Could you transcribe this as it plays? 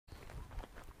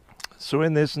So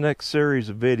in this next series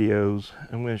of videos,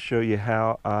 I'm going to show you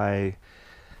how I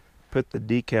put the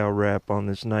decal wrap on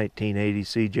this 1980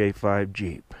 CJ5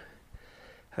 Jeep.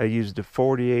 I used a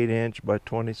 48-inch by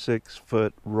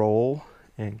 26-foot roll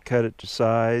and cut it to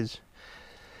size.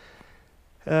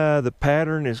 The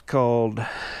pattern is called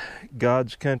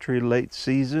God's Country Late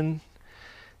Season.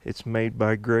 It's made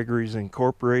by Gregory's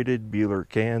Incorporated, Buhler,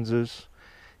 Kansas.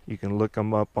 You can look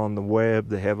them up on the web.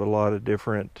 They have a lot of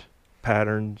different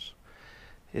patterns.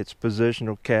 It's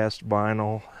positional cast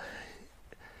vinyl.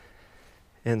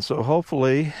 And so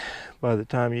hopefully by the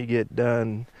time you get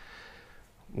done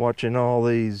watching all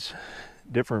these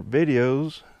different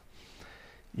videos,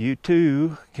 you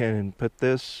too can put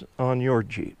this on your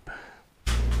Jeep.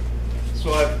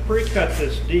 So I've pre-cut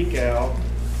this decal.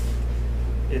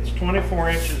 It's 24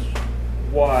 inches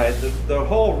wide. The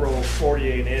whole roll is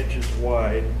 48 inches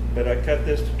wide, but I cut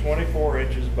this to 24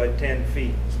 inches by 10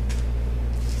 feet.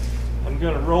 I'm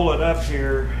going to roll it up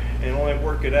here and only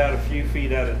work it out a few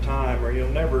feet at a time, or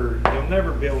you'll never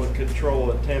be able to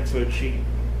control a 10-foot sheet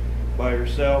by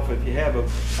yourself. If you have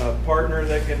a partner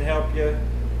that can help you,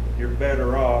 you're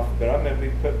better off, but I'm going to be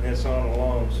putting this on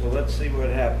alone, so let's see what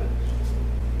happens.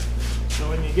 So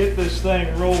when you get this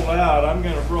thing rolled out, I'm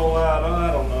going to roll out,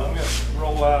 I don't know, I'm going to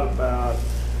roll out about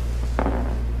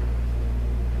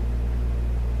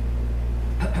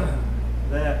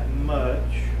that much.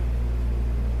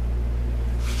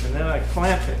 And then I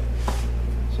clamp it.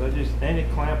 So any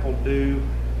clamp will do.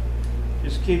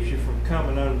 Just keeps you from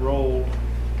coming unrolled.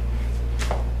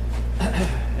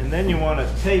 And then you want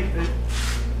to tape it.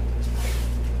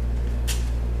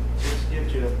 Just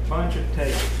get you a bunch of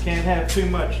tape. Can't have too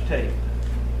much tape.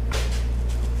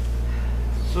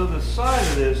 So the side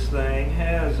of this thing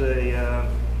has a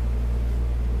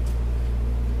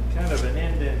kind of an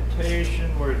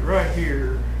indentation where it's right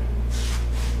here,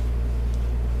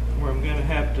 where I'm going to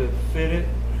have to fit it.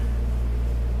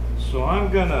 So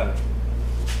I'm going to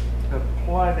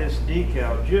apply this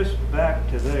decal just back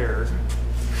to there,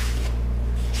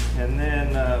 and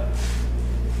then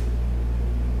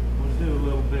we'll do a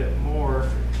little bit more.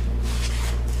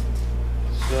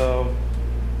 So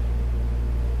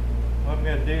what I'm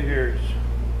going to do here is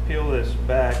peel this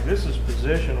back. This is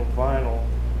positional vinyl,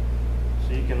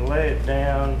 so you can lay it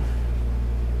down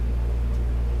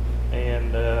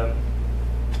and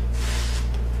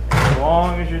as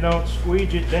long as you don't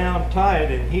squeeze it down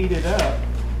tight and heat it up,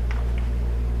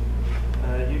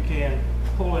 you can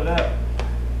pull it up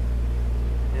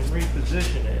and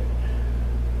reposition it.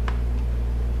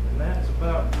 And that's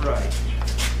about right.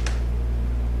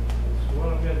 So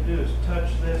what I'm going to do is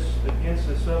touch this against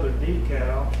this other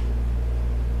decal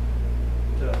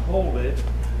to hold it,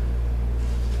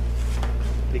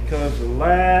 because the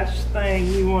last thing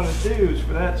you want to do is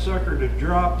for that sucker to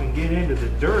drop and get into the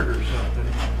dirt or something.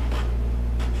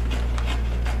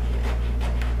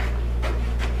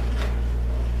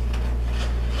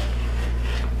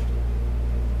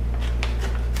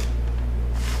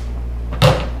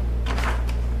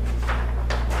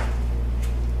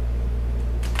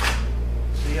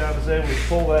 I was able to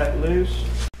pull that loose.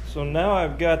 So now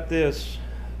I've got this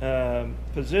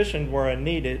positioned where I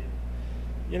need it.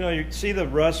 You know, you see the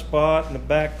rust spot in the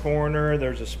back corner.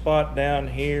 There's a spot down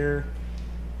here.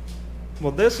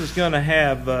 Well, this is going to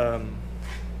have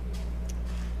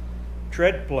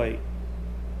tread plate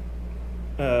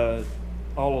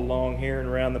all along here and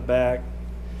around the back.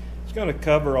 It's going to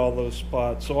cover all those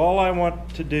spots. So all I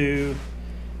want to do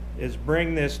is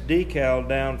bring this decal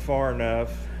down far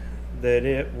enough that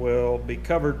it will be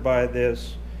covered by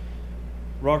this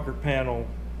rocker panel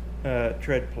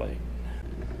tread plate.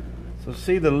 So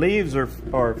see, the leaves are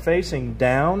facing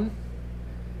down.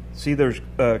 See, there's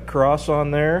a cross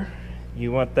on there.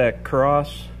 You want that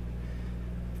cross,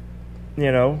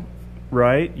 you know,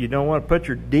 right. You don't want to put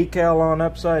your decal on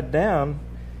upside down.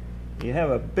 You have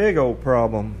a big old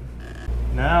problem.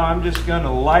 Now I'm just going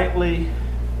to lightly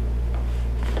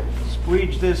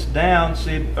squeeze this down.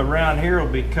 See, around here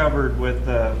will be covered with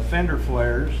fender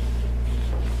flares.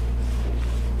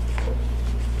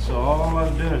 So all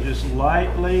I'm doing is just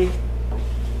lightly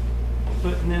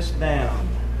putting this down.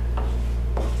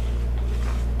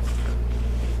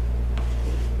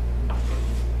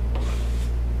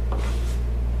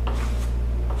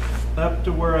 Up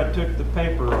to where I took the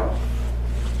paper off.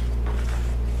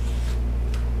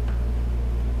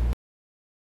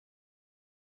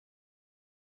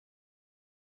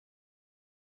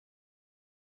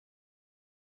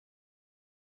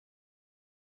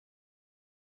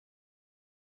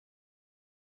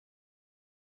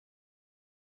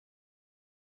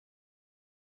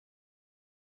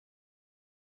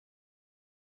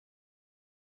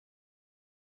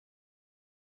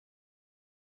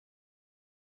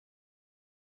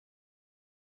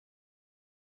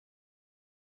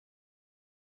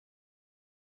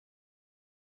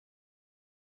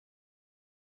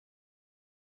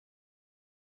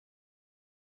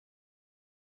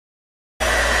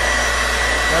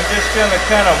 just going to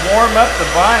kind of warm up the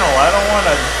vinyl. I don't want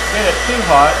to get it too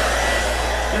hot.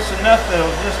 Just enough that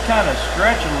it'll just kind of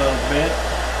stretch a little bit.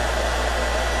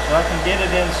 So I can get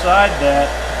it inside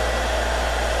that.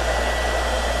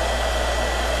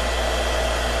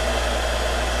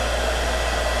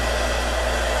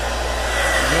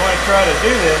 You want to try to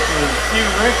do this with as few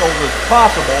wrinkles as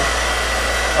possible.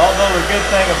 Although the good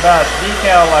thing about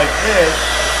decal like this,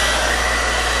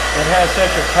 it has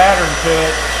such a pattern to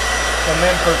it, some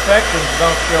imperfections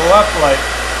don't show up like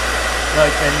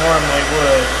they normally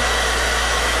would.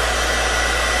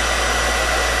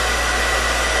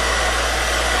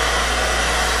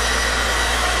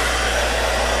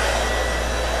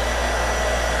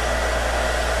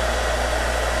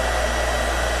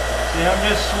 See, I'm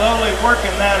just slowly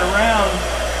working that around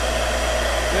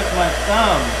with my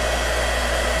thumb.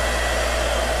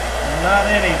 Not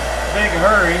any big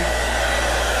hurry.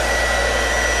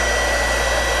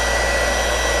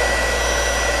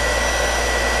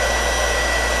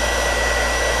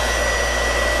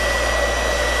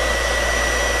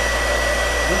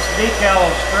 This decal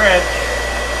will stretch.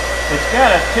 It's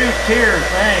got a two-tier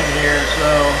thing here,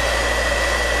 so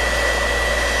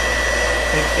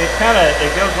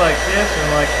it goes like this and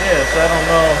like this. I don't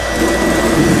know.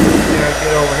 Here,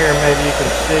 get over here, maybe you can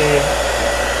see.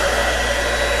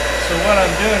 So what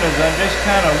I'm doing is I'm just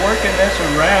kind of working this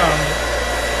around.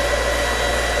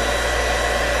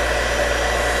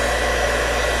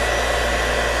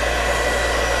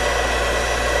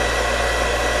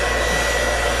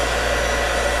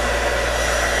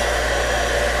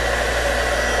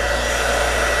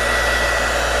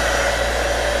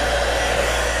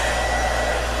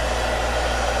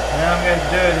 Now I'm going to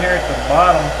do it here at the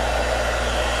bottom.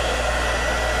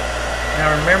 Now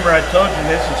remember, I told you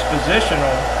this is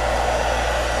positional.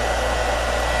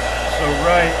 So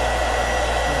right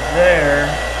there,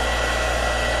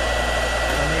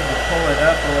 I need to pull it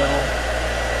up a little.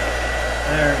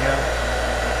 There we go.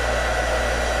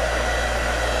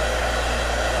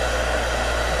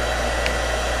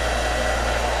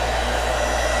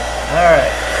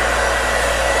 Alright.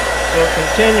 So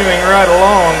continuing right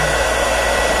along,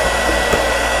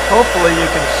 hopefully you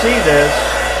can see this.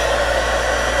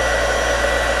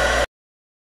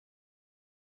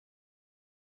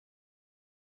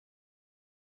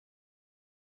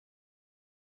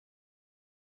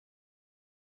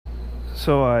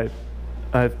 So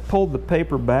I've pulled the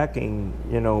paper backing,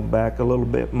 back a little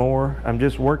bit more. I'm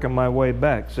just working my way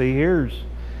back. See, here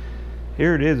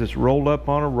it is. It's rolled up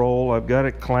on a roll. I've got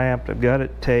it clamped. I've got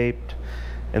it taped.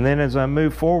 And then as I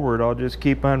move forward, I'll just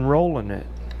keep unrolling it.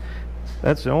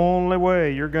 That's the only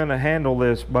way you're going to handle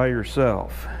this by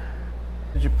yourself.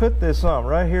 As you put this on,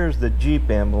 right here's the Jeep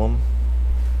emblem.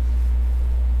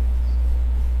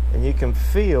 And you can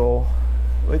feel,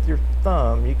 with your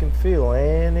thumb, you can feel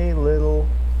any little,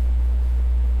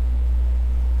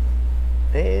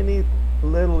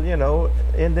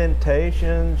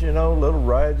 indentations, little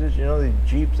rises. These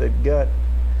Jeeps, they've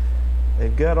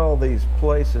got all these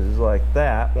places like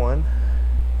that one.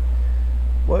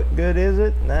 What good is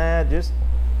it? Nah,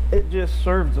 it just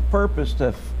serves the purpose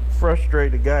to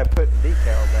frustrate a guy putting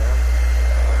decal down.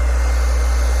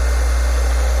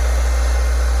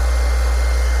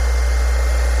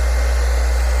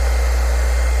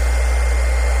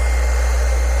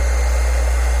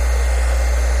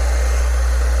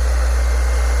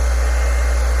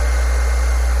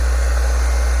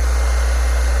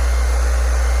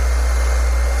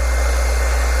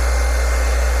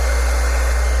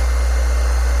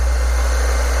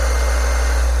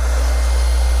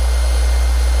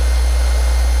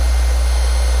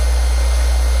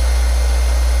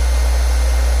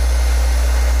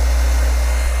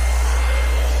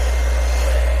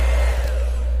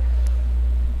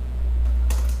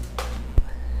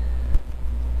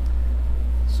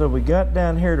 So we got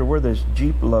down here to where this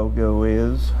Jeep logo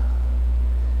is.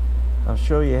 I'll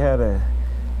show you how to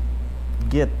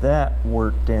get that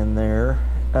worked in there.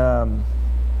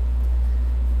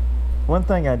 One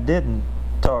thing I didn't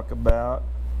talk about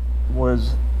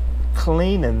was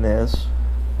cleaning this.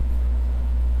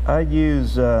 I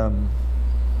use this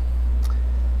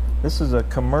is a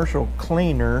commercial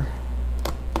cleaner.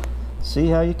 See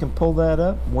how you can pull that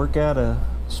up, work out a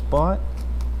spot?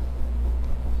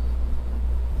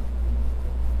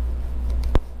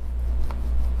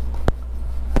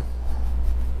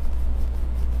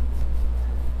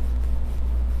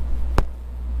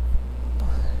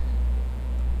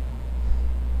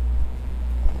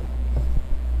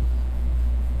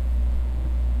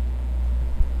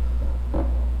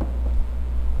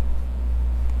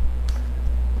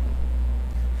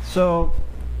 So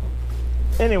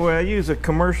Anyway, I use a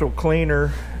commercial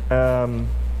cleaner.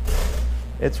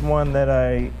 It's one that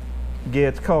I get,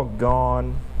 it's called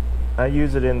Gone. I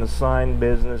use it in the sign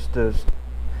business to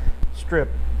strip,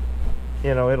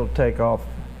 you know, it'll take off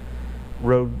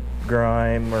road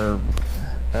grime or,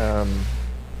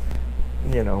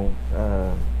 you know,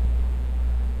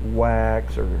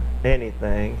 wax or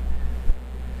anything.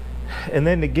 And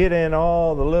then to get in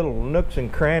all the little nooks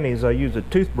and crannies, I use a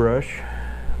toothbrush.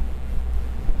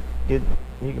 You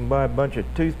can buy a bunch of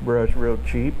toothbrush real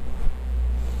cheap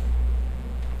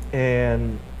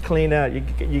and clean out.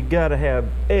 You got to have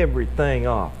everything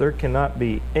off. There cannot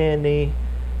be any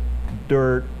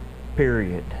dirt,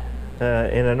 period.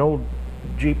 In an old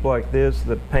Jeep like this,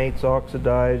 the paint's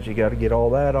oxidized. You got to get all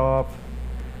that off.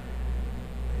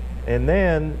 And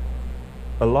then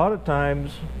a lot of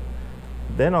times,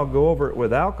 then I'll go over it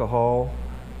with alcohol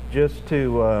just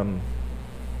to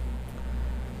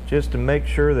make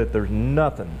sure that there's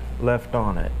nothing left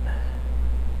on it.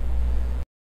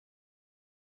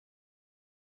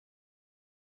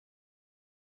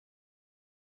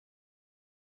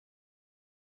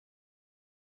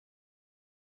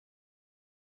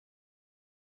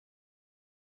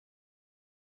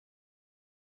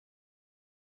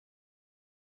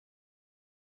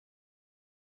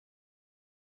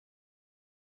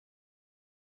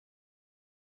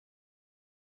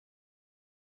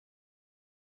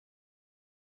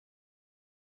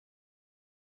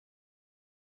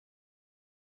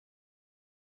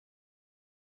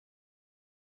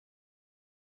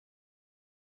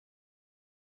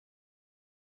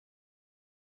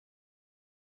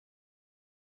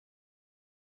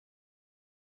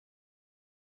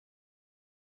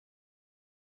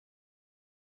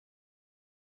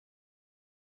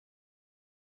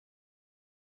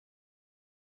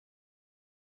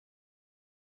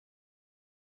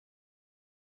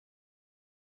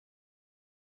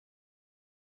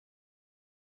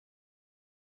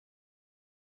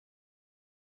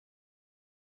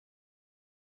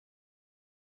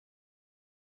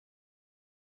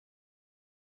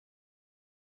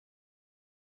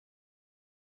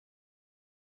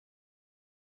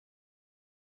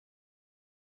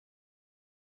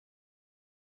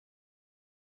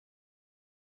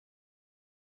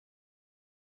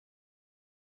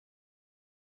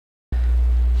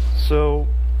 So,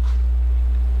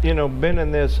 you know,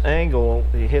 bending this angle,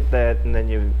 you hit that and then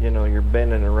you know, you're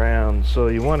bending around. So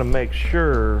you want to make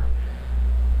sure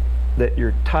that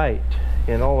you're tight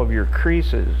in all of your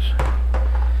creases.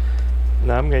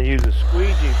 Now I'm going to use a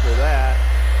squeegee for that.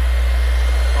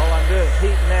 All I'm doing is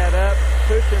heating that up,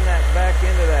 pushing that back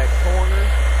into that corner.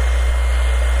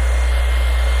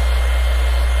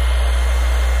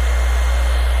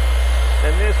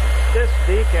 And this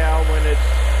decal, when it's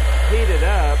heated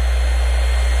up,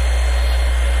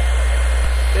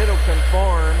 it'll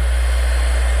conform.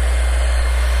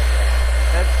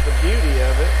 That's the beauty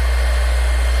of it.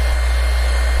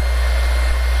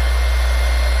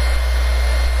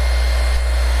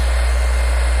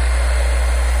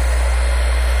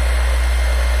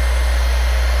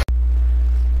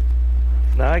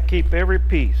 Now I keep every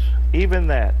piece, even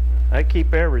that. I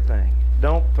keep everything.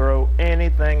 Don't throw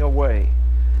anything away.